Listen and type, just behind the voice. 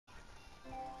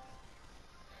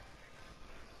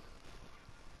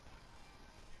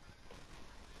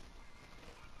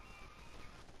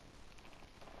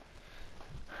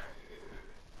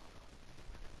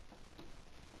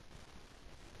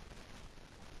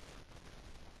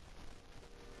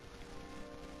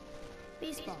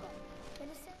baseball.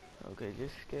 Okay,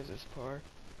 just skip this part.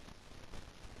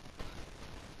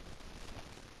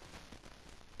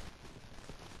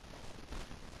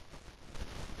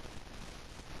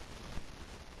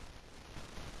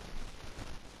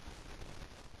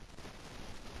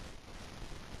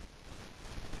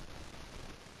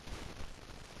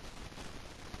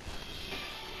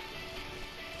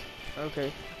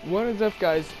 Okay, what is up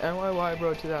guys, NYY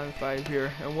Bro 2005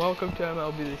 here, and welcome to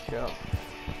MLB The Show.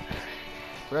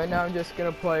 Right now I'm just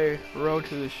gonna play Road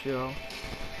to the Show.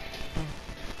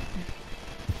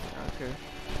 Okay.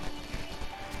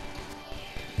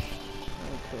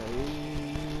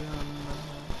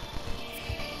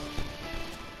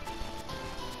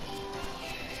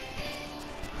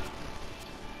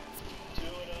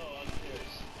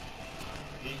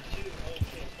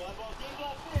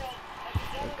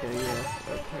 Okay, yeah,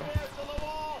 okay.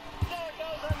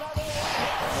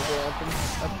 I'll go up in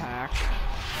a pack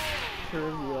to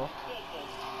reveal.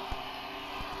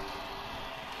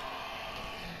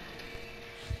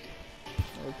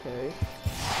 Okay.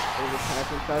 There's a pack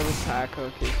inside the pack.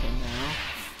 Okay, so now.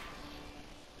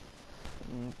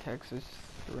 Texas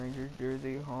Rangers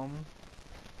jersey home.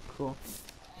 Cool.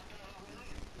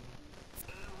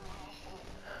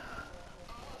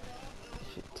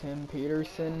 Tim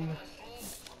Peterson.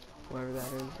 Whatever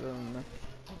that is,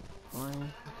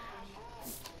 fine.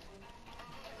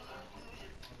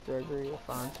 Gregory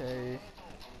Fonte.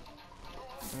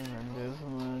 And this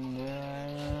one,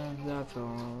 yeah, that's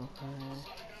all.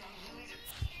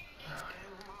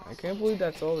 I can't believe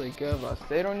that's all they give us.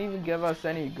 They don't even give us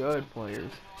any good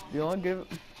players. The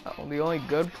only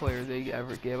good player they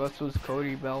ever gave us was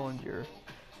Cody Bellinger.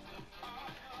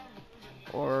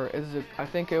 Or is it? I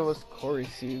think it was Corey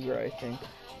Seager. I think.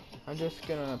 I'm just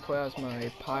gonna play as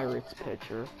my Pirates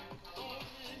pitcher.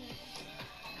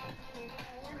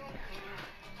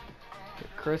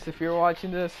 Chris, if you're watching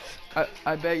this,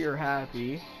 I bet you're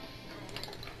happy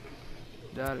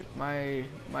that my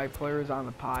player is on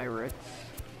the Pirates.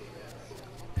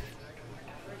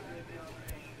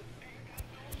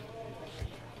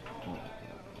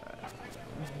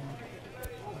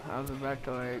 I was about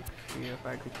to like see if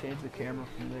I could change the camera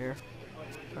from there.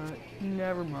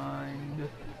 Never mind.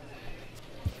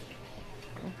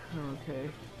 Okay.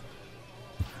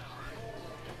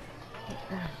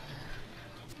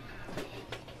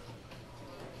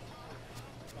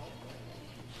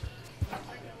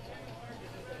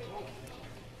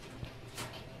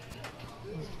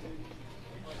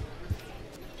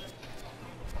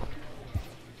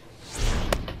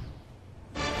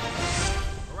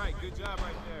 Good job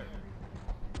right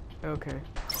there. Okay.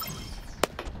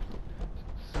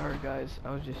 Sorry guys,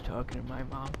 I was just talking to my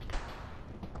mom.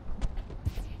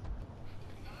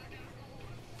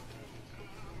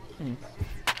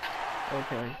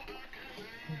 Okay.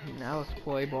 Now let's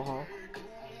play ball.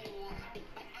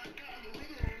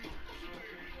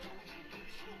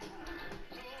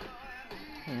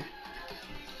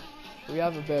 We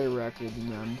have a better record than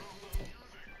them.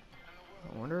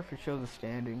 I wonder if it shows the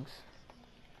standings.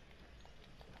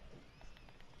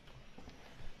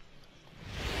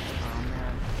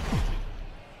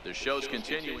 The show's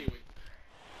continuing.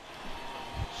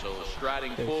 So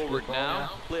striding forward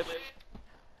now, Cliff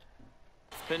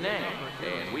Penang.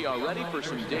 And we are ready for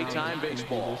some daytime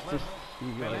baseball.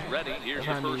 Ready, here's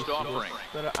your first offering.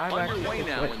 Underway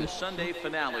now in the Sunday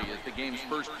finale as the game's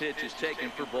first pitch is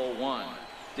taken for Bowl 1.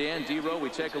 Dan Dero, we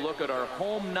take a look at our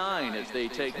home 9 as they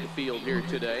take the field here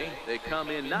today. They come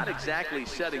in not exactly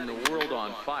setting the world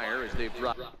on fire as they've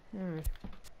dropped.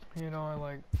 You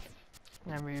know,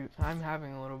 I mean, I'm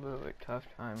having a little bit of a tough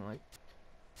time, like.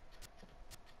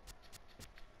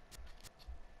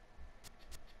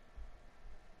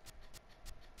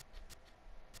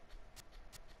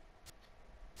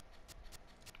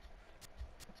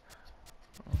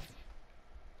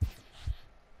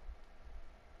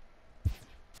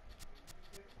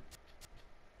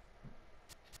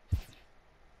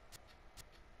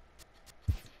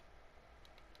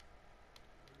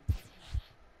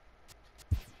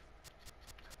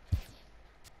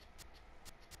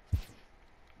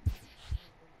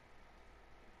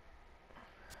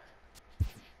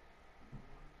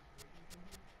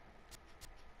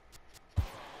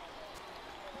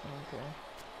 Okay.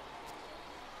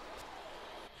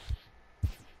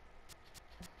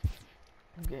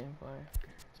 Gameplay.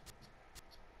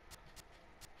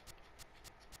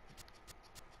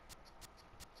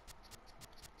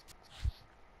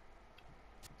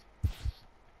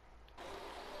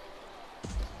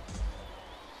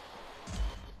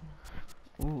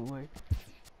 Ooh, wait.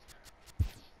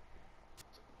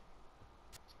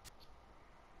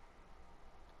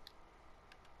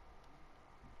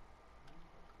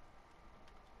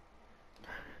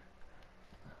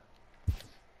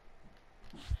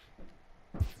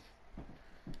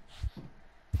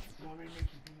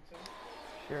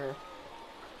 Sure.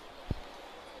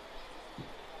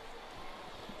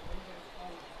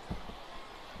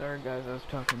 Sorry guys, I was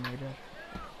talking to my dad.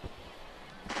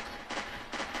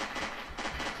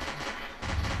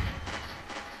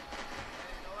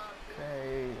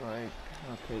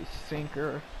 Okay,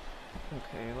 sinker.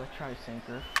 Okay, let's try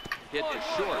sinker. Hit to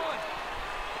short.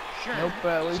 Sure. Nope,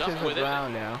 but at least it's a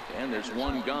ground now. And there's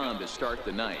one gone to start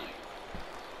the night.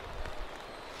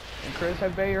 And Chris, I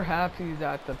bet you're happy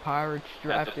that the Pirates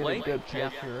drafted a good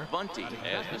pitcher. Bunty,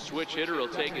 as the switch hitter will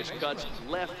take his cuts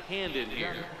left-handed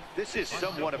here. This is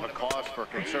somewhat of a cause for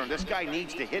concern. This guy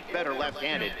needs to hit better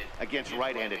left-handed against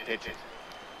right-handed pitches.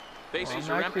 Bases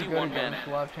are empty, good against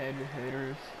left-handed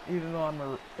hitters, even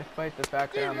though despite the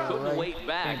fact that I'm a couldn't wait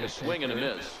back, a swing and a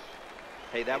miss.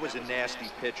 Hey, that was a nasty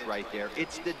pitch right there.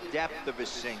 It's the depth of a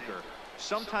sinker.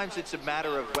 Sometimes it's a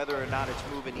matter of whether or not it's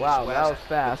moving east-west. Wow, that was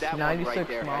fast. That 96 right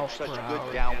there miles had such per good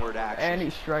hour. downward action. And he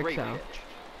strikes Great out. pitch.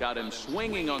 Got him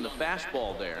swinging on the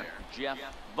fastball there. Jeff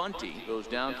Bunty goes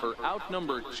down for out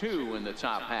number 2 in the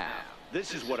top half.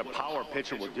 This is what a power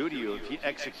pitcher will do to you if he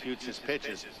executes his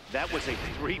pitches. That was a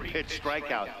 3-pitch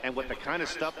strikeout, and with the kind of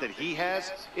stuff that he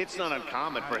has, it's not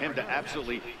uncommon for him to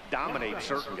absolutely dominate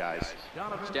certain guys.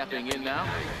 Stepping in now,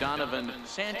 Donovan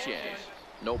Sanchez.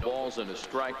 No balls and a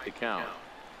strike to count.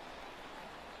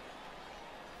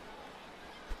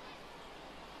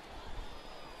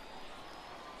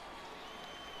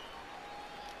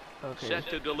 Okay. Set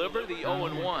to deliver the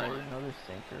 0-1. Another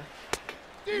sinker.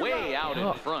 Way out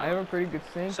in front. I have a pretty good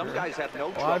sinker. Some guys have no a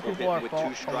lot trouble of people hitting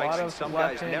with 2 strikes, and some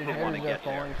guys never want to get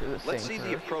there. Let's see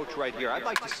the approach right here. I'd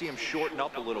like to see him shorten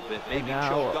up a little bit, maybe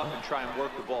choke up and try and work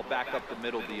the ball back up the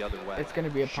middle the other way. It's going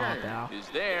to be a pop out. Is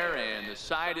there, and the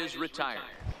side is retired.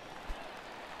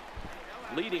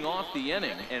 Leading off the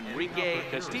inning, Enrique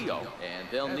Castillo, and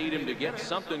they'll need him to get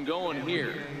something going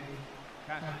here.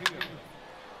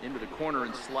 Into the corner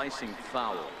and slicing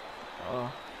foul.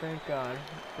 Oh, thank God.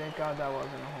 Thank God that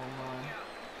wasn't a home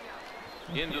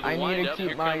run. Into the I need windup. to Here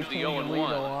keep my comes the team 0-1.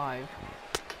 lead alive.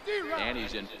 And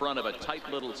he's in front of a tight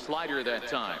little slider that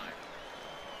time.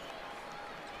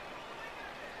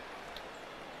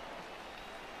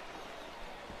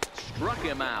 Struck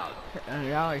him out. And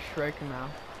now I strike him out.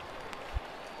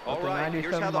 All right,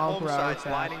 here's how the home side's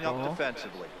lining up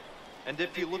defensively. And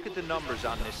if you look at the numbers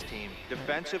on this team,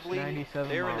 defensively,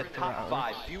 they're in the top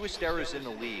 5, fewest errors in the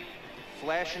league.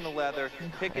 Flashing the leather,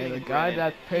 picking and the guy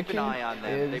that's keep picking an eye on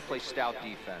them. They play stout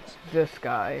defense. This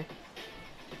guy,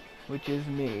 which is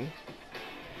me.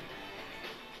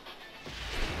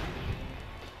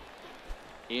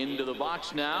 Into the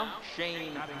box now,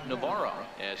 Shane Navarro,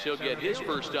 as he'll get his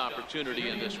first opportunity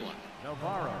in this one.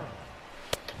 Navarro.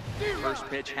 First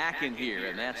pitch hacking here,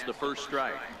 and that's the first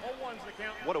strike.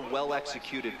 What a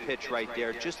well-executed pitch right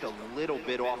there. Just a little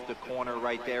bit off the corner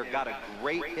right there. Got a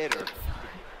great hitter.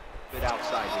 Bit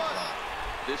outside his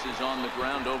zone. This is on the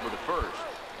ground over to first.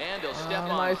 And he'll step on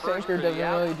my first sinker for doesn't the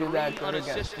out, really do that 3 good against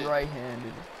unassisted.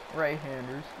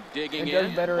 right-handers. Digging it does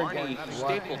in, better Barney against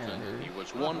Stapleton. left-handers. He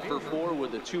was 1 for 4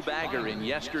 with a 2-bagger in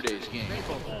yesterday's game.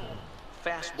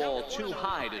 Fastball too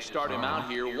high to start him out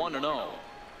here, 1-0.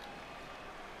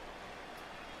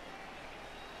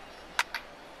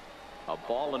 A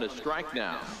ball and a strike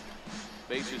now.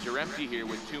 Bases are empty here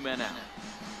with 2 men out.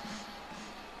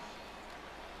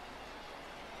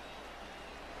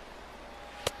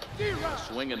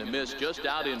 Swing and a miss just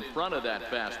out in front of that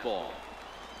fastball.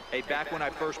 Hey, back when I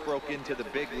first broke into the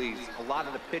big leagues, a lot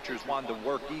of the pitchers wanted to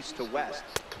work east to west.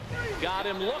 Got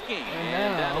him looking,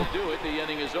 and that'll do it. The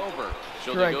inning is over.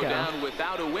 So they go down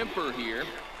without a whimper here.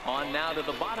 On now to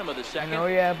the bottom of the second. Oh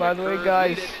yeah, by the way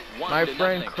guys, my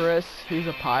friend 1-0. Chris, he's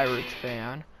a Pirates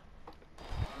fan.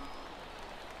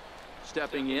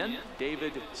 Stepping in,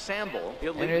 David Samble.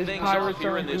 He'll And lead his things off Pirates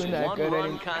here in aren't this doing that good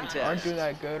one-run contest. aren't doing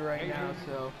that good right now,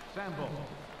 so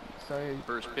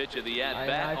First pitch of the I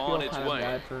at-bat feel on its kind of way.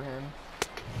 bad for him.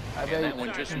 I And bet that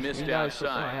one just missed you guys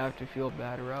outside. I have to feel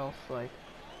bad, or else like.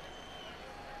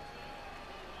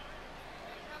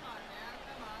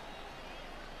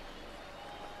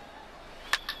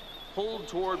 Pulled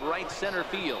toward right center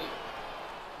field.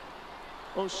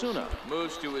 Osuna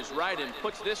moves to his right and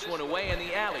puts this one away in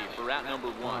the alley for out number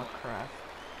 1. Oh crap.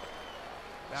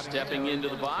 Stepping into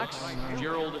the box,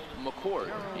 Gerald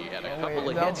McCord. He had a Oh, couple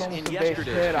wait, of that's hits almost in a base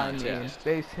yesterday's hit on me. contest.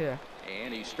 Base hit.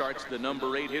 And he starts the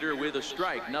number 8 hitter with a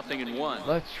strike, 0-1.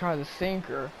 Let's try the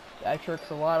sinker. That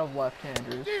tricks a lot of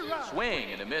left-handers.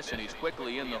 Swing and a miss, and he's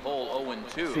quickly in the hole,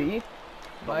 0-2. See?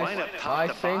 The lineup top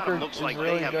to bottom looks like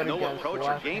they have no approach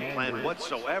or game plan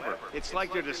whatsoever. It's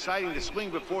like they're deciding to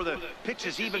swing before the pitch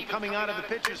is even coming out of the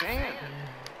pitcher's hand.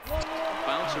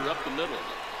 Bounce strikes are up the middle.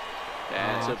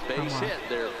 That's a base hit,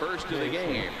 their first of the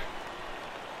game.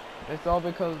 It's all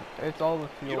because it's all the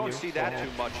field. You don't see that too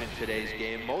much in today's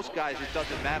game. Most guys, it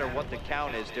doesn't matter what the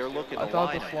count is. They're looking to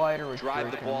line it,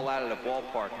 drive the ball out of the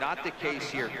ballpark. Not the case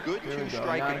here. Good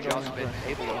two-strike adjustment,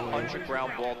 able to punch a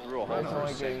ground ball through a hole for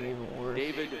a single.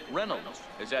 David Reynolds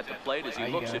is at the plate as he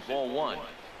looks at ball one.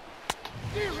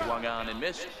 Swung on and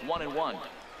missed, 1-1.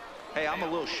 Hey, I'm a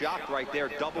little shocked right there.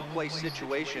 Double play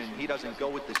situation. He doesn't go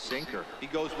with the sinker. He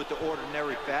goes with the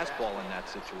ordinary fastball in that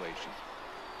situation.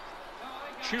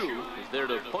 Chu is there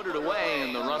to put it away,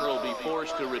 and the runner will be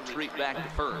forced to retreat back to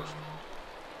first.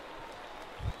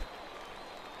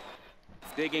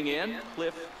 Digging in,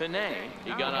 Cliff Finney.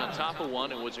 He got on top of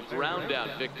one and was a ground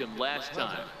out victim last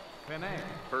time.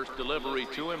 First delivery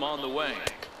to him on the way.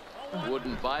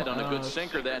 Wouldn't bite on a good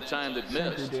sinker that time that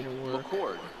missed.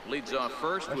 McCord leads off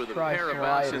first with a pair of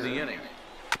outs in the inning.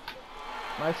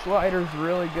 My slider's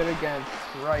really good against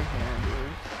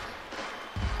right-handers.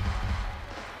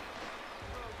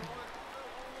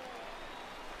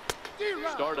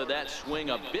 Started that swing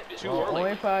a bit too early.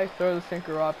 Only if I throw the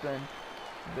sinker up, then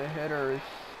the hitters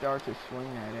start to swing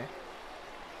at it.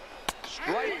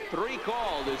 Strike three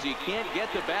called as he can't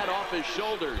get the bat off his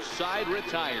shoulders. Side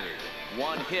retired.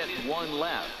 One hit, one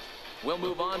left. We'll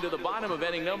move on to the bottom of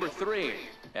inning number 3.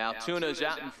 Altuna's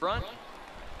out in front.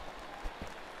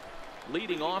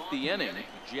 Leading off the inning,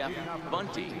 Jeff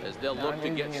Bunty, as they'll look to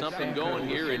get something going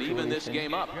here and even this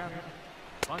game up.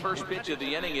 First pitch of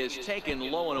the inning is taken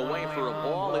low and away for a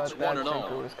ball. It's 1-0.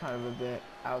 That was kind of a bit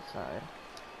outside.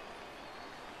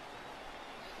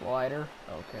 Slider,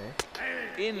 okay.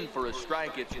 In for a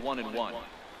strike. It's 1-1.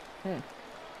 That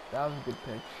was a good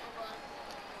pitch.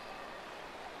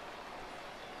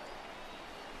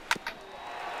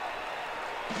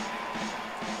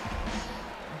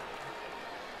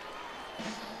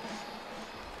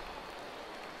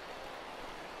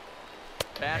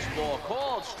 Fastball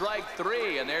called, strike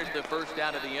 3, and there's the first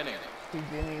out of the inning. He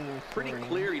didn't even Pretty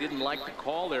clear he didn't like the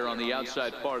call there on the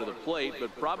outside part of the plate,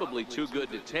 but probably too good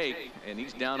to take, and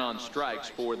he's down on strikes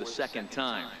for the second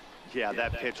time. Yeah,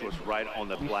 that pitch was right on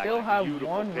the black. Still have Beautiful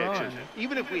one pitch. run.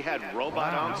 Even if we had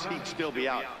robot arms, he'd still be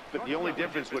out. But the only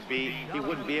difference would be he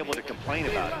wouldn't be able to complain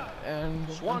about it. And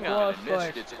swung on and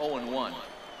missed. It's 0-1.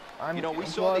 You know, we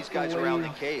saw these guys around the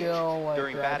cage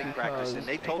during batting practice, and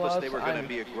they told us they were going to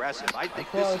be aggressive. I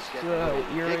think this is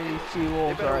getting ridiculous.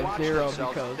 They better watch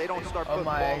themselves. If they don't start putting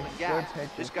ball in gas,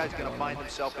 this guy's going to find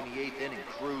himself in the 8th inning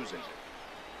cruising.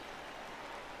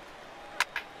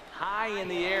 High in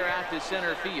the air out to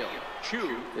center field.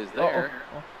 Chu is there.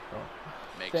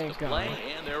 Makes the play,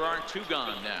 and there are 2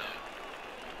 gone now.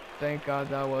 Thank God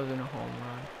that wasn't a home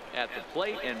run. At the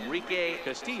plate, Enrique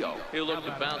Castillo. He'll look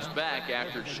to bounce back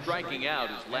after striking out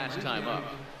his last time up.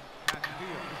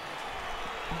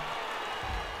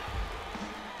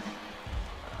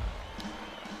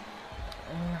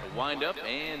 A windup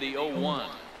and the 0-1.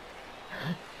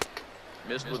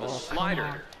 Missed with a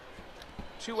slider.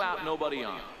 2 out, nobody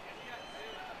on.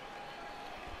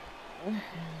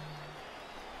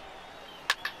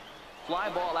 Fly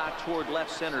ball out toward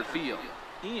left center field.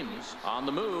 Eames on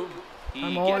the move.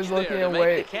 I'm always looking for a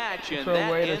way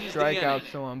to strike out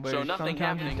someone, but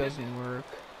sometimes it doesn't work.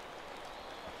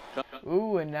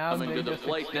 Ooh, and now coming to the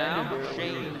plate now,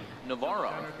 Shane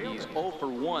Navarro. He's 0 for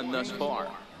 1 thus far.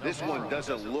 This one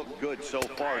doesn't look good so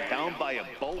far. Down by a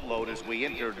boatload as we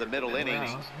enter the middle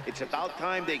innings. It's about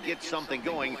time they get something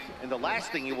going, and the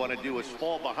last thing you want to do is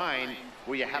fall behind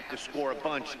where you have to score a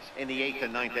bunch in the 8th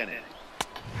and 9th inning.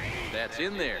 That's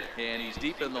in there, and he's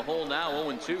deep in the hole now,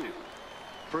 0-2.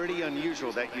 Pretty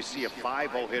unusual that you see a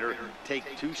 5-0 hitter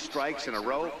take 2 strikes in a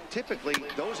row. Typically,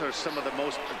 those are some of the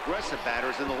most aggressive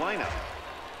batters in the lineup.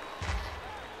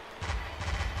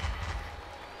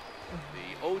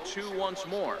 The 0-2 once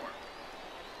more.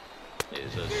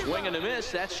 Is a swing and a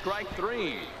miss. That's strike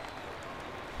 3.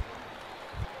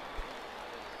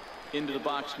 Into the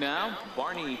box now,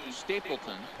 Barney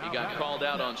Stapleton. He got called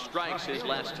out on strikes his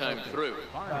last time through.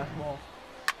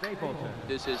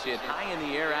 This is hit high in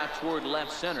the air out toward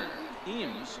left center.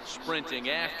 Eames sprinting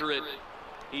after it.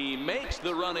 He makes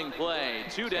the running play.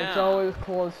 2 down. It's always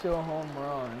close to a home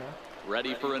run.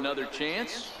 Ready for another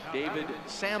chance. David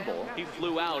Sample. He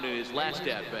flew out in his last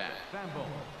at-bat.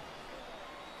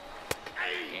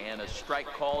 And a strike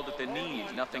called at the knees.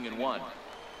 0-1.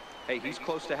 Hey, he's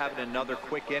close to having another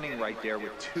quick inning right there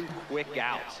with 2 quick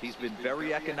outs. He's been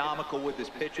very economical with his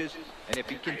pitches, and if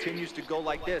he continues to go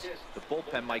like this, the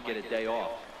bullpen might get a day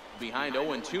off. Behind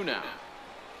 0-2 now.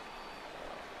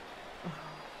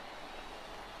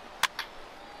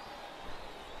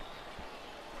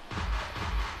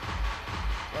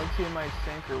 guarantee my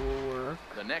sinker will work.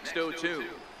 The next 0-2.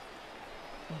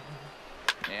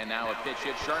 And now a pitch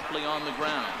hit sharply on the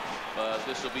ground. But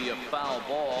this will be a foul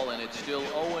ball, and it's still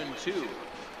 0-2.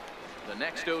 The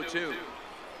next 0-2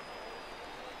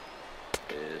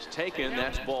 is taken.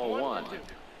 That's ball one.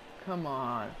 Come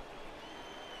on.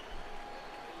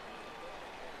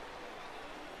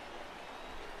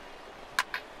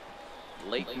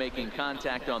 Late making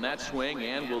contact on that swing,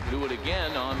 and we'll do it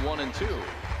again on 1 and 2.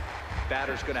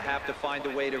 Batter's going to have to find a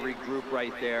way to regroup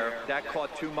right there. That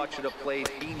caught too much of the plate.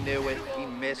 He knew it. He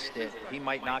missed it. He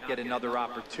might not get another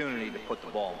opportunity to put the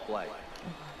ball in play.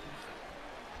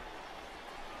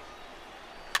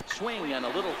 Swing and a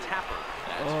little tapper.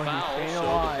 That's foul, so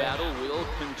the battle will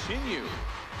continue.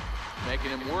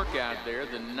 Making him work out there.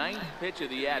 The 9th pitch of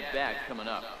the at-bat coming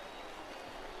up.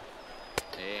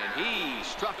 And he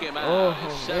struck him out.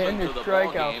 His 7th of the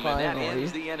ball game, and that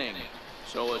ends the inning.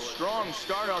 So a strong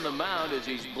start on the mound as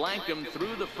he's blanked him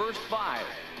through the first 5.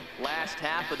 Last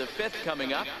half of the 5th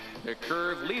coming up. The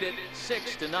Curve lead it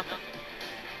 6-0.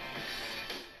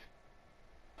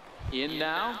 In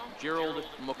now, Gerald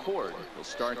McCord will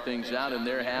start things out in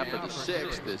their half of the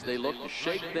 6th as they look to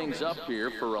shake things up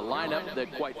here for a lineup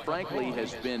that, quite frankly,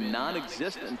 has been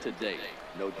non-existent to date.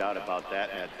 No doubt about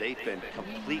that. They've been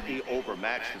completely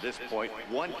overmatched to this point.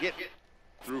 1 hit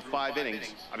through 5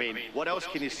 innings. I mean, what else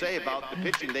can you say about the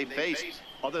pitching they faced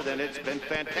other than it's been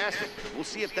fantastic? We'll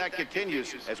see if that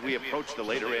continues as we approach the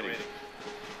later innings.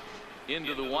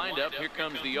 Into the windup, here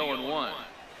comes the 0-1.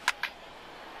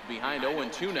 Behind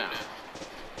 0-2 now.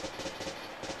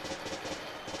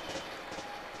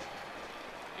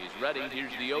 He's ready.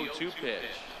 Here's the 0-2 pitch.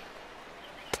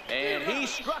 And he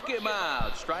struck him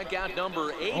out. Strikeout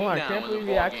number 8 now. I can't believe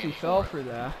he actually fell for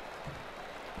that.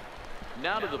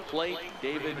 Now to the plate,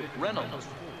 David Reynolds.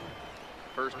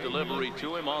 First delivery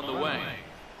to him on the way.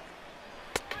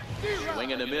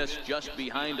 Swing and a miss just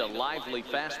behind a lively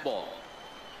fastball.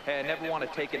 Hey, I never want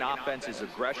to take an offense's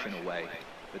aggression away,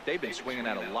 but they've been swinging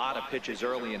at a lot of pitches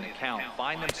early in the count.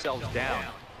 Find themselves down.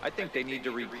 I think they need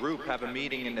to regroup, have a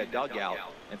meeting in the dugout,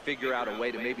 and figure out a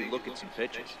way to maybe look at some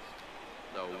pitches.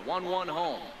 The 1-1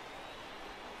 home.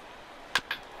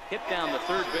 Hit down the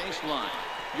third baseline.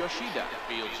 Yoshida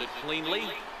fields it cleanly,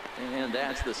 and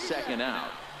that's the 2nd out.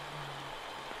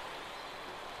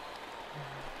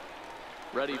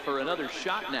 Ready for another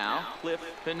shot now, Cliff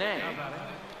Pinay.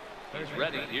 He's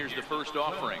ready. Here's the first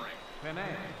offering.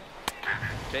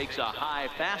 Takes a high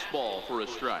fastball for a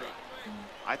strike.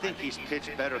 I think he's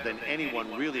pitched better than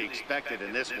anyone really expected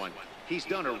in this one. He's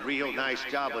done a real nice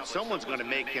job, but someone's going to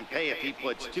make him pay if he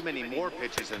puts too many more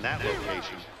pitches in that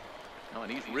location. Oh,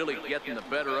 and he's really getting the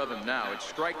better of him now. It's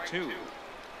strike 2.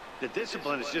 The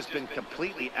discipline has just been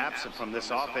completely absent from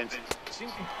this offense. A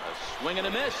swing and a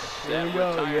miss. There we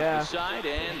go, the side,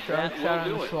 and that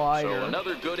will do it. So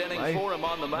another good inning for him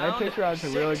on the mound. My pitcher has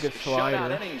a really good slider.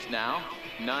 Shutout innings now.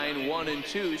 9, 1, and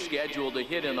 2 scheduled to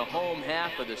hit in the home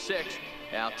half of the 6th.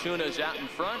 Altuna's out in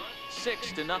front,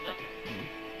 6-0.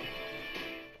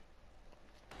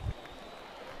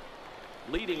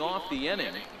 Leading off the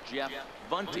inning, Jeff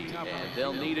Bunty, and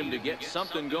they'll need him to get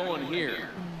something going here.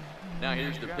 Now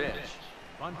here's the pitch.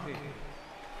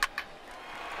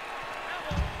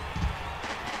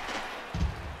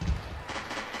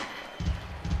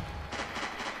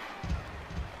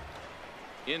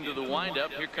 Into the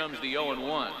windup, here comes the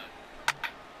 0-1.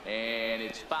 And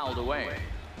it's fouled away.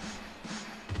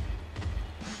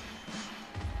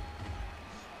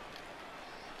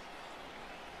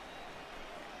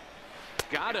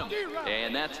 Got him.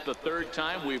 And that's the 3rd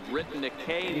time we've written a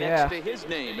K next to his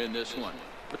name in this one.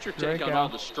 What's your take on all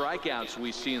the strikeouts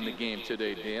we see in the game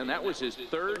today, Dan? That was his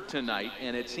 3rd tonight,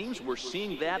 and it seems we're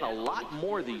seeing that a lot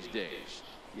more these days.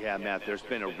 Yeah, Matt, there's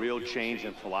been a real change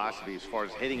in philosophy as far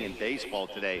as hitting in baseball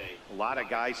today. A lot of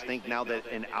guys think now that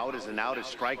an out is an out, a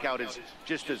strikeout is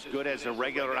just as good as a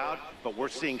regular out, but we're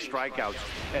seeing strikeouts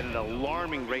at an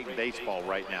alarming rate in baseball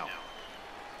right now.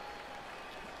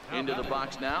 Into the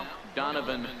box now,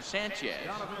 Donovan Sanchez.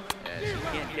 As he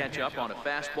can't catch up on a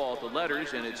fastball at the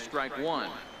letters, and it's strike 1.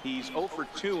 He's 0 for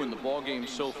 2 in the ballgame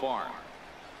so far.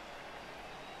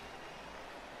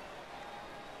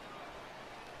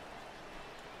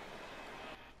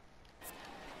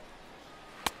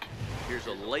 Here's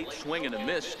a late swing and a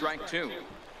miss, strike 2.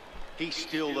 He's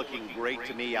still looking great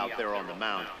to me out there on the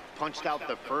mound. Punched out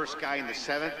the first guy in the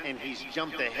 7th, and he's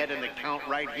jumped ahead in the count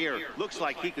right here. Looks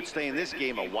like he could stay in this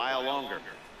game a while longer.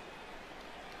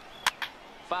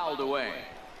 Fouled away.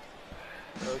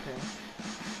 Okay.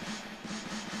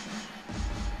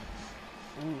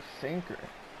 Ooh, sinker.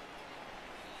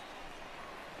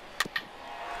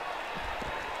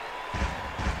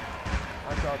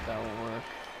 thought that would work.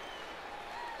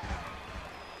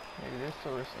 Maybe this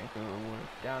sort of sinker would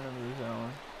work down in the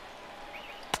zone.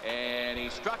 And he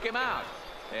struck him out.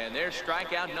 And there's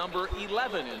strikeout number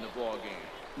 11 in the ballgame.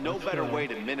 No better way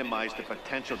to minimize the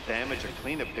potential damage a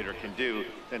cleanup hitter can do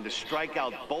than to strike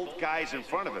out both guys in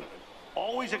front of him.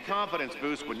 Always a confidence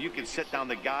boost when you can sit down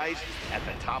the guys at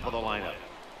the top of the lineup.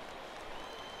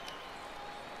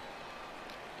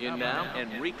 In now,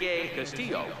 Enrique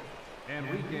Castillo.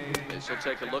 This will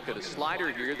take a look at a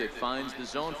slider here that finds the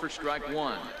zone for strike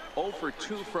one. 0 for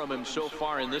 2 from him so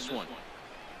far in this one.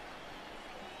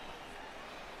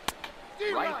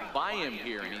 Right by him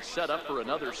here, and he's set up for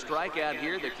another strikeout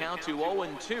here. The count to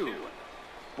 0-2.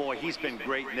 Boy, he's been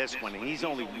great in this one. He's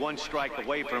only one strike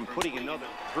away from putting another.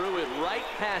 Threw it right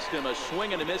past him, a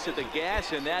swing and a miss at the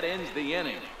gas, and that ends the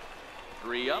inning.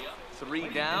 3 up, 3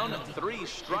 down, 3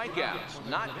 strikeouts.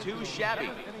 Not too shabby.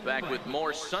 Back with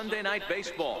more Sunday Night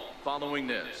Baseball following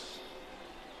this.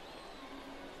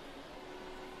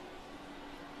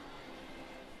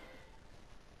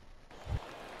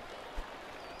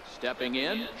 Stepping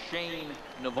in, Shane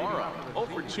Navarro. 0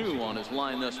 for 2 on his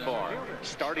line thus far.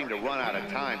 Starting to run out of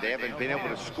time. They haven't been able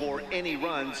to score any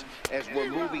runs as we're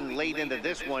moving late into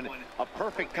this one. A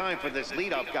perfect time for this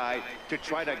leadoff guy to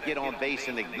try to get on base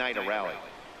and ignite a rally.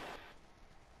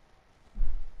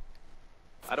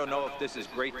 I don't know if this is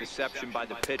great deception by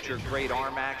the pitcher, great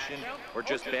arm action, or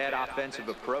just bad offensive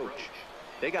approach.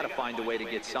 They got to find a way to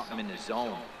get something in the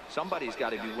zone. Somebody's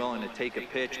got to be willing to take a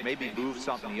pitch, maybe move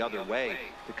something the other way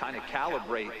to kind of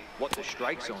calibrate what the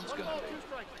strike zone's going to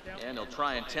be. And he'll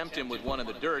try and tempt him with one in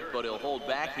the dirt, but he'll hold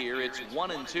back here. It's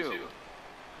 1-2.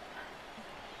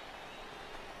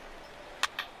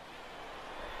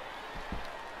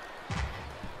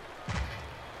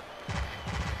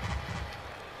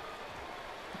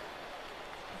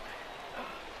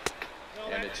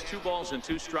 And it's 2 balls and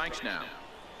 2 strikes now.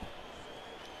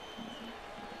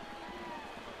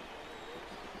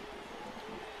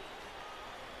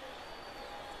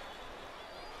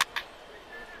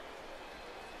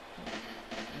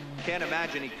 Can't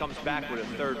imagine he comes back with a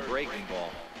third breaking ball.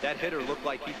 That hitter looked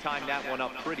like he timed that one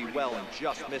up pretty well and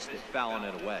just missed it, fouling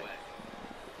it away.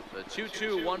 The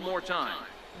 2-2 one more time.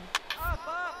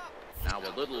 Now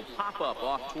a little pop-up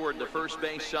off toward the first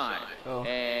base side.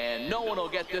 And no one will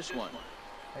get this one.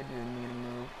 I didn't need a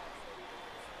move.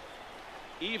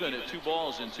 Even at 2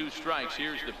 balls and 2 strikes,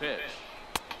 here's the pitch.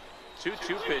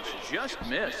 2-2 pitch just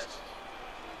missed.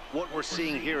 What we're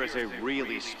seeing here is a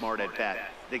really smart at-bat.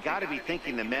 They got to be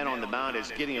thinking the man on the mound is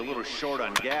getting a little short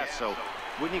on gas, so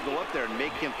when you go up there and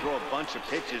make him throw a bunch of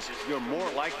pitches, you're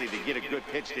more likely to get a good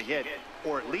pitch to hit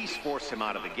or at least force him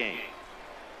out of the game.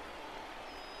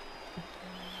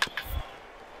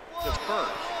 To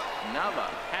first, Nava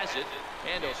has it,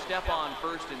 and he'll step on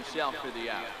first himself for the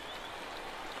out.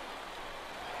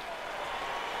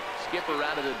 Skipper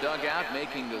out of the dugout,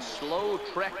 making the slow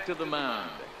trek to the mound.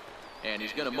 And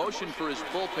he's going to motion for his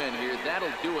bullpen here.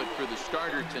 That'll do it for the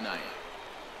starter tonight.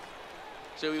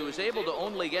 So he was able to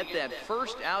only get that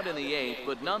first out in the 8th,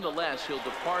 but nonetheless, he'll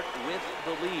depart with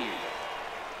the lead.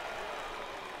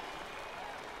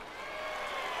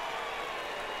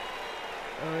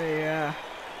 Oh, yeah.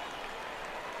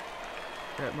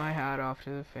 Got my hat off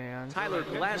to the fans. Tyler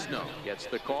Glasnow gets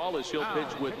the call as he'll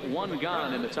pitch with 1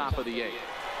 gone in the top of the 8th.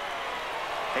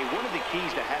 Hey, one of the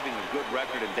keys to having a good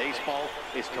record in baseball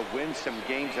is to win some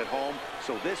games at home.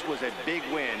 So this was a big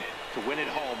win to win at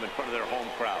home in front of their home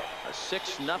crowd. A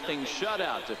 6-0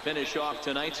 shutout to finish off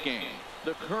tonight's game.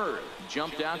 The Curve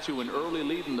jumped out to an early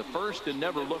lead in the first and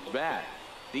never looked back.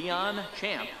 Dion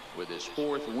Champ with his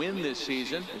 4th win this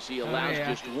season as he allows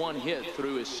just 1 hit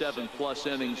through his 7+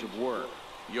 innings of work.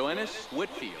 Yoenis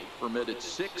Whitfield permitted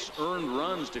 6 earned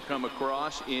runs to come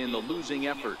across in the losing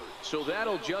effort. So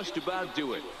that'll just about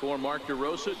do it. For Mark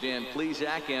DeRosa, Dan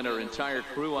Plesac, and our entire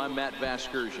crew, I'm Matt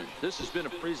Vasgersian. This has been a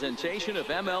presentation of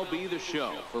MLB The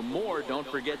Show. For more, don't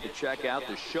forget to check out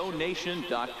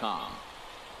theshownation.com.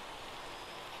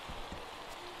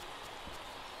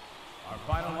 Our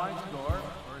final line score.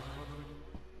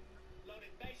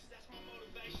 Loaded bases, that's my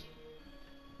motivation.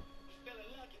 Feeling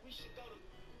lucky, we should go to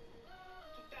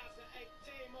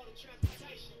 2018 motor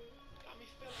transportation. Got me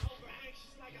feeling over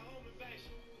anxious like a home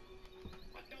invasion.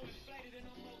 My dough inflated and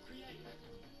I'm more creative.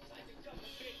 Like a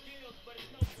couple big deals, but it's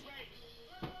no parade.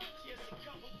 Just a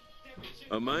couple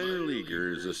different. A minor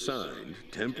leaguer is assigned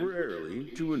temporarily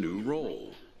to a new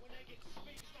role.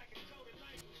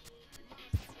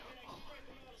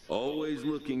 Always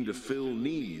looking to fill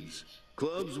needs,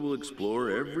 clubs will explore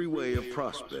every way a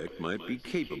prospect might be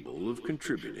capable of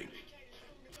contributing.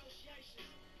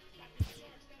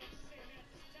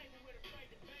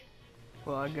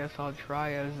 Well, I guess I'll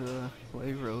try as a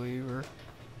slave reliever.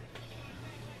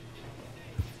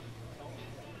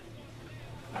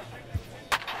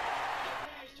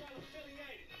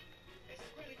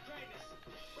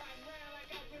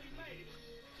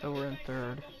 So we're in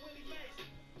third.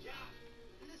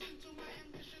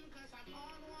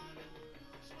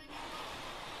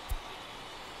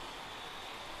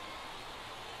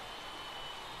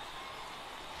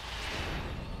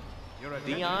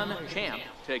 Dion Champ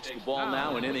takes the ball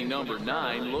now in inning number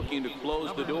 9, looking to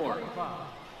close the door.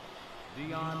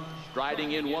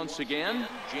 Striding in once again,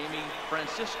 Jamie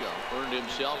Francisco earned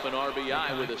himself an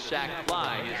RBI with a sac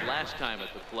fly his last time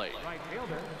at the plate.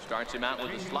 Starts him out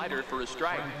with a slider for a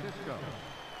strike.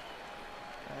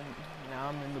 And now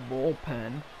I'm in the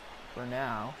bullpen for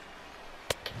now.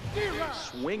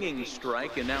 Swinging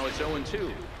strike, and now it's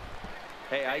 0-2.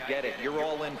 Hey, I get it. You're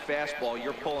all in fastball.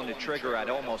 You're pulling the trigger at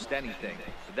almost anything.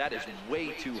 But that is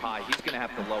way too high. He's going to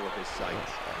have to lower his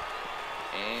sights.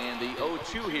 And the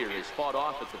 0-2 here is fought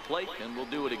off at the plate, and we'll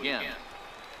do it again.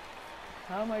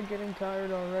 How am I getting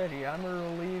tired already? I'm a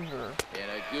reliever.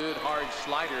 And a good hard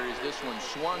slider as this one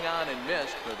swung on and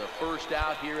missed for the first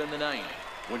out here in the 9th.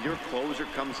 When your closer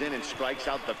comes in and strikes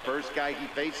out the first guy he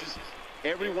faces,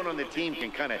 everyone on the team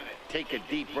can kind of take a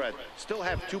deep breath. Still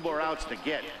have 2 more outs to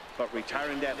get, but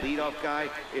retiring that leadoff guy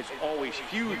is always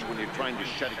huge when you're trying to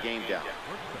shut a game down.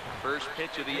 First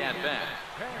pitch of the at-bat.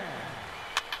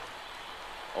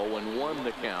 0-1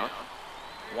 the count.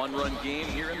 1-run game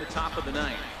here in the top of the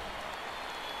 9th.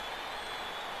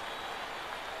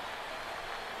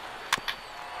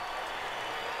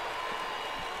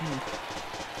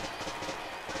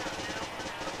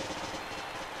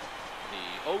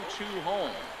 The 0-2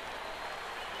 home.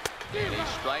 And he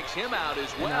strikes him out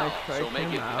as well. So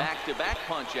make it back-to-back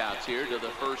punch-outs here to the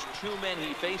first 2 men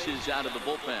he faces out of the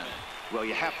bullpen. Well,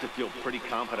 you have to feel pretty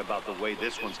confident about the way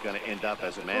this one's going to end up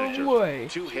as a manager. No way.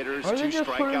 2 hitters, Are 2 they just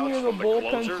putting me strikeouts in the from the bullpen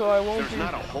closer. so I won't There's be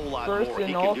not a whole lot first more in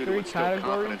he all can do to 3 instill categories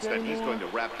confidence that he's anymore? going to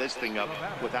wrap this thing up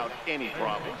without any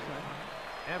problem.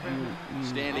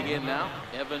 Standing in now,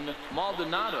 Evan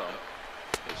Maldonado.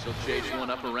 This will chase one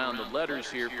up around the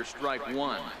letters here for strike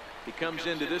 1. He comes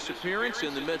into this appearance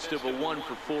in the midst of a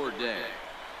 1-for-4 day.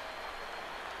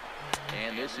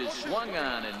 And this is swung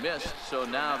on and missed, so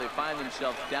now they find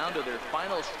themselves down to their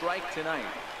final strike tonight.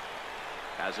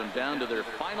 Has them down to their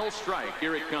final strike.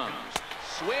 Here it comes.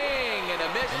 Swing and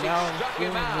a miss. He struck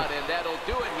him out, and that'll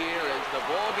do it here as the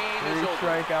ball game is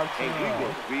over. Hey, we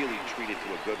were really treated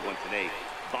to a good one today.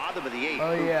 Bottom of the 8th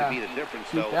proved to be the difference,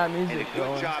 though. And a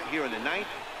good job here in the 9th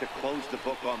to close the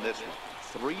book on this one.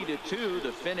 3-2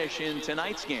 to finish in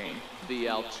tonight's game. The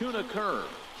Altoona curve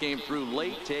came through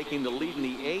late, taking the lead in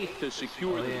the 8th to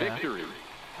secure the victory.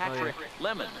 Patrick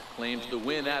Lemon claims the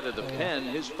win out of the pen,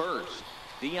 his first.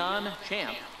 Dion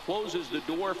Champ closes the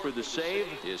door for the save,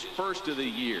 his first of the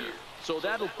year. So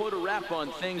that'll put a wrap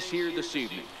on things here this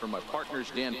evening. From my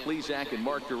partners Dan Plesac and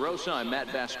Mark DeRosa, I'm Matt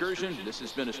Vasgersian. This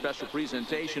has been a special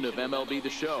presentation of MLB The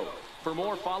Show. For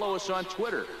more, follow us on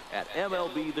Twitter at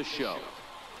MLB The Show.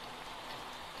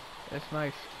 That's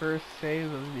my first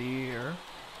save of the year.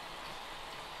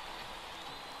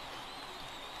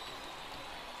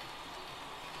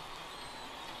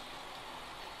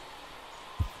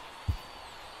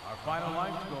 Our final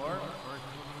line score.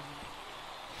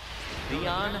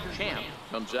 Dion Champ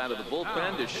comes out of the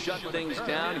bullpen to shut things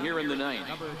down here in the 9th.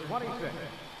 Number 26,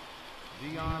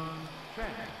 Dion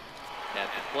Champ. At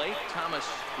the plate, Thomas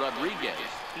Rodriguez.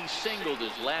 He singled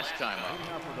his last time up.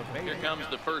 Here comes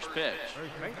the first pitch.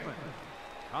 First baseman,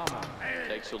 Thomas.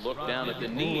 Takes a look down at the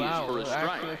knees for a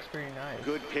strike.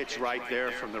 Good pitch right there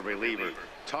from the reliever.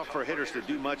 Tough for hitters to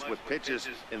do much with pitches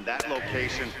in that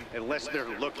location unless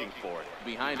they're looking for it.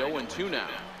 Behind 0-2 now.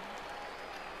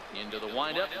 Into the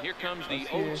windup. Here comes the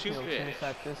 0-2 pitch.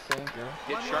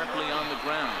 Hit sharply on the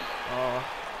ground.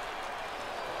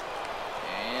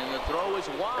 And the throw is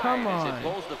wide as it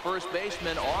pulls the first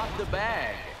baseman off the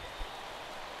bag.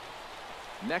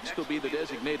 Next will be the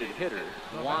designated hitter,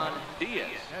 Juan Diaz.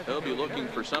 He'll be looking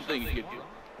for something he could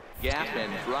gap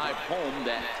and drive home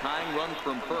that tying run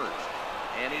from first.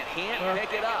 And he can't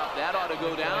pick it up. That ought to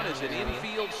go down as an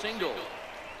infield single.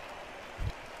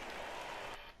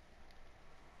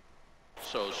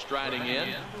 So striding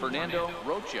in, Fernando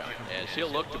Rocha, as he'll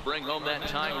look to bring home that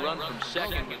tying run from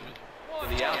second to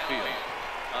the outfield.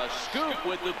 A scoop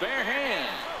with the bare hand.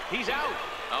 He's out.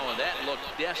 Oh, and that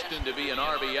looked destined to be an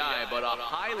RBI, but a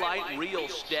highlight reel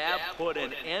stab put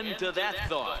an end to that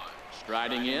thought.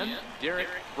 Striding in, Derek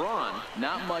Braun.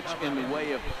 Not much in the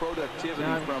way of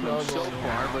productivity from him so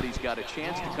far, but he's got a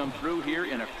chance to come through here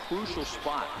in a crucial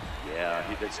spot. Yeah,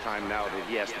 it's time now that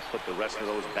he has to put the rest of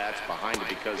those bats behind him,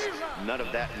 because none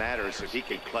of that matters if he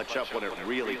can clutch up when it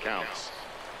really counts.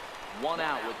 One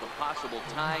out with the possible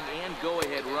tying and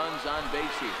go-ahead runs on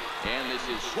base here. And this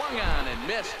is swung on and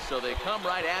missed, so they come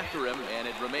right after him, and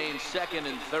it remains second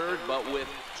and third, but with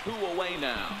 2 away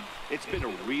now. It's been a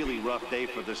really rough day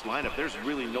for this lineup. There's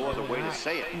really no other way to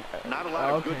say it. Not a lot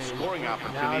of good scoring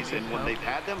opportunities, and when they've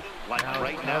had them, like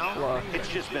right now, it's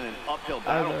just been an uphill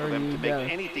battle for them to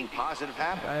make anything positive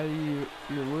happen. Either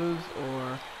you lose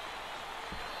or...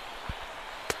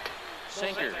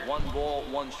 Sinker, 1 ball,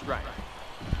 1 strike.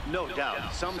 No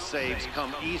doubt, some saves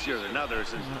come easier than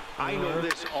others, and I know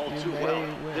this all too well.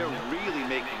 They're really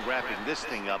making wrapping this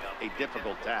thing up a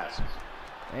difficult task.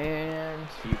 And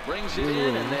he brings it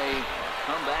in, and they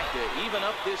come back to even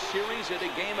up this series at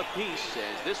a game apiece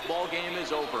as this ball game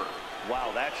is over.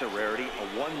 Wow, that's a rarity.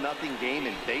 A 1-0 game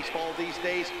in baseball these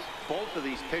days. Both of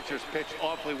these pitchers pitched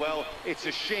awfully well. It's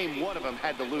a shame one of them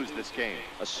had to lose this game.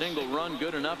 A single run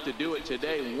good enough to do it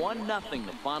today. 1-0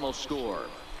 the final score.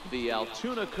 The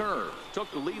Altoona Curve took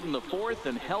the lead in the 4th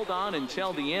and held on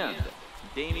until the end.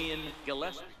 Damian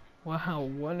Gillespie. Wow,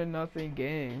 1-0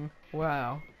 game.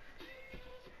 Wow.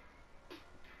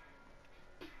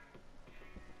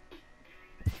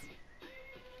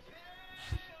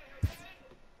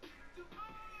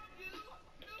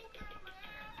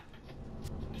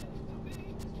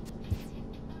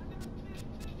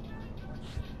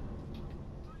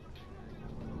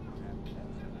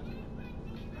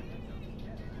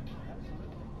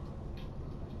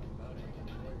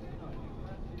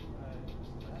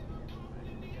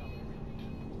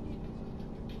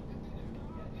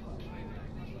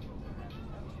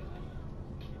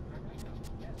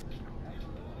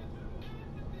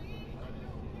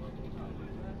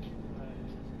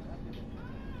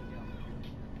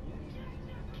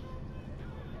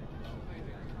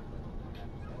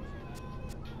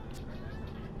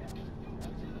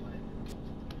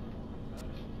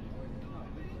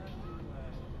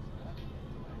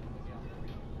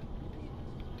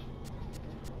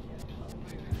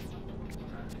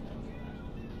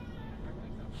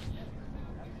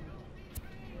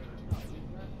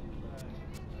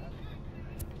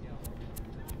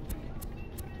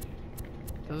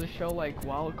 Does it show like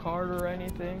wild card or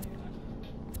anything?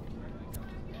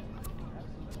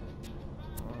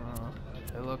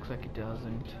 It looks like it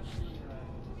doesn't.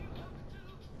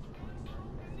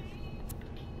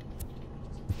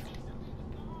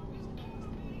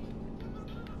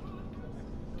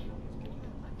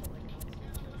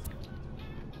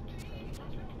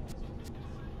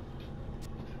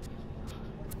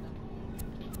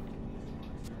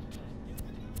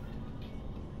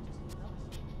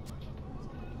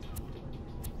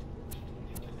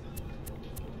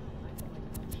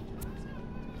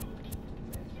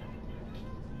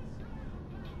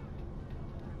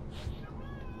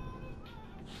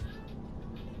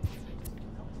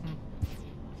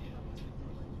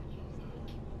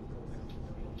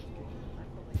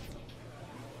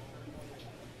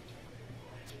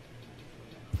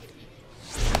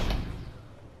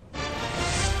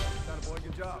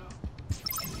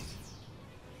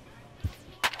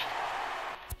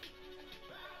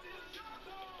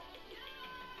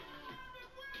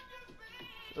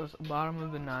 So it's the bottom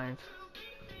of the 9th.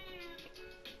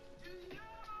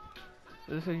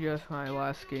 This is just my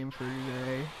last game for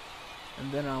today,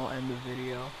 and then I'll end the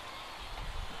video.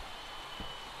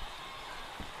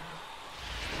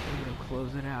 I'm gonna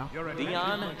close it out.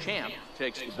 Dion Champ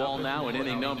takes the ball now in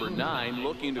inning number 9,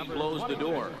 looking to close the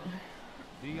door.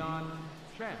 Dion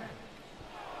Champ.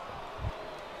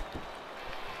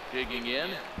 Digging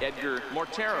in, Edgar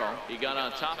Mortero. He got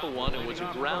on top of one and was a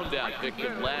ground out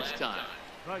victim last time.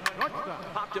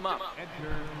 Popped him up.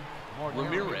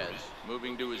 Ramirez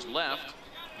moving to his left.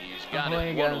 He's got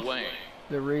it 1 away.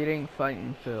 The Reading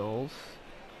Fighting Phils.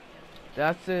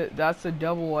 That's it. That's a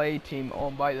Double-A team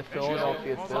owned by the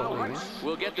Philadelphia Phillies.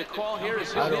 We'll get the call here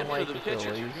as he'll hit for the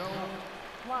pitcher.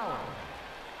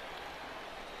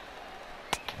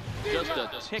 Just a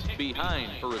tick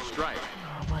behind for a strike.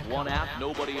 1 out,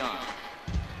 nobody on.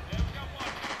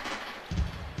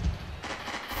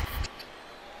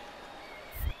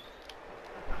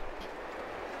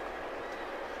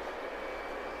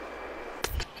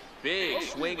 Big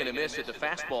swing and a miss at the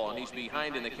fastball, and he's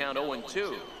behind in the count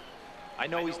 0-2. I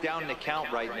know he's down in the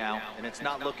count right now, and it's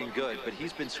not looking good, but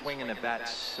he's been swinging the bat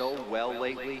so well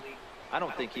lately. I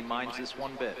don't think he minds this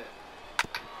one bit.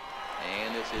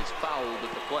 And this is fouled at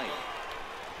the plate.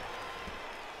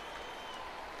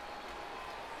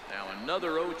 Now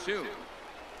another 0-2.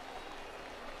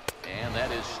 And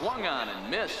that is swung on and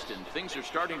missed, and things are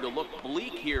starting to look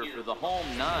bleak here for the home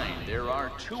 9. There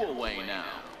are 2 away now.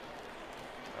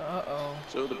 Uh-oh.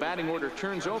 So the batting order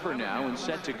turns over now and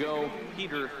set to go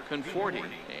Peter Conforti.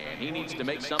 And he needs to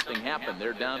make something happen.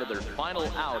 They're down to their final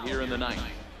out here in the 9th.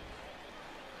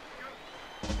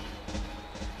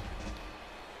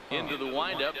 Into the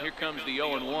windup, here comes the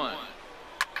 0-1.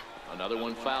 Another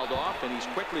one fouled off, and he's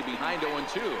quickly behind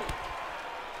 0-2.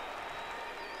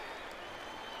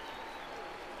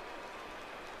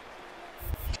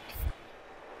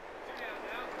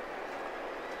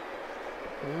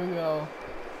 Here we go.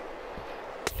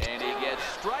 And he gets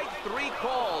strike 3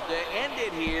 called to end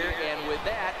it here, and with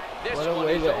that, this what a one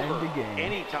way is to over. end the game.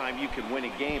 Anytime you can win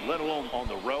a game, let alone on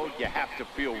the road, you have to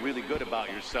feel really good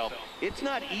about yourself. It's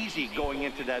not easy going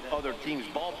into that other team's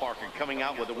ballpark and coming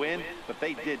out with a win, but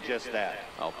they did just that.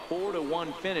 A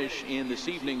 4-1 finish in this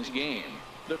evening's game.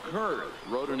 The Curve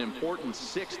rode an important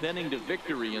 6th inning to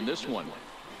victory in this one.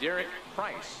 Derek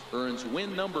Price earns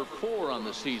win number 4 on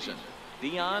the season.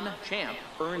 Dion Champ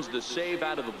earns the save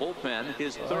out of the bullpen,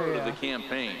 his 3rd of the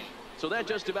campaign. So that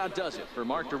just about does it. For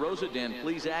Mark DeRosa, Dan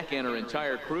Plesac, and our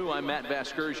entire crew, I'm Matt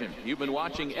Vasgersian. You've been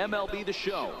watching MLB The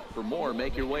Show. For more,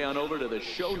 make your way on over to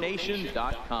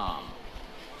theshownation.com.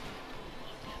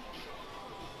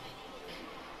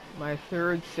 My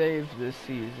 3rd save this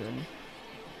season.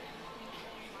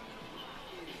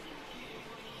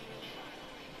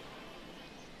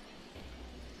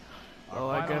 Well,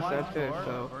 I guess that's it.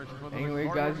 So, anyway,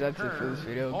 guys, that's it for this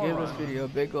video. Give this video a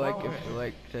big like if you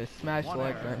like. Smash the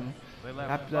like button.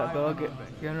 After that bell, get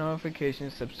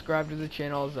notifications. Subscribe to the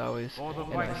channel as always.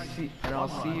 And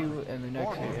I'll see you in the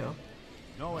next video.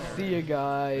 See you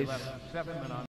guys.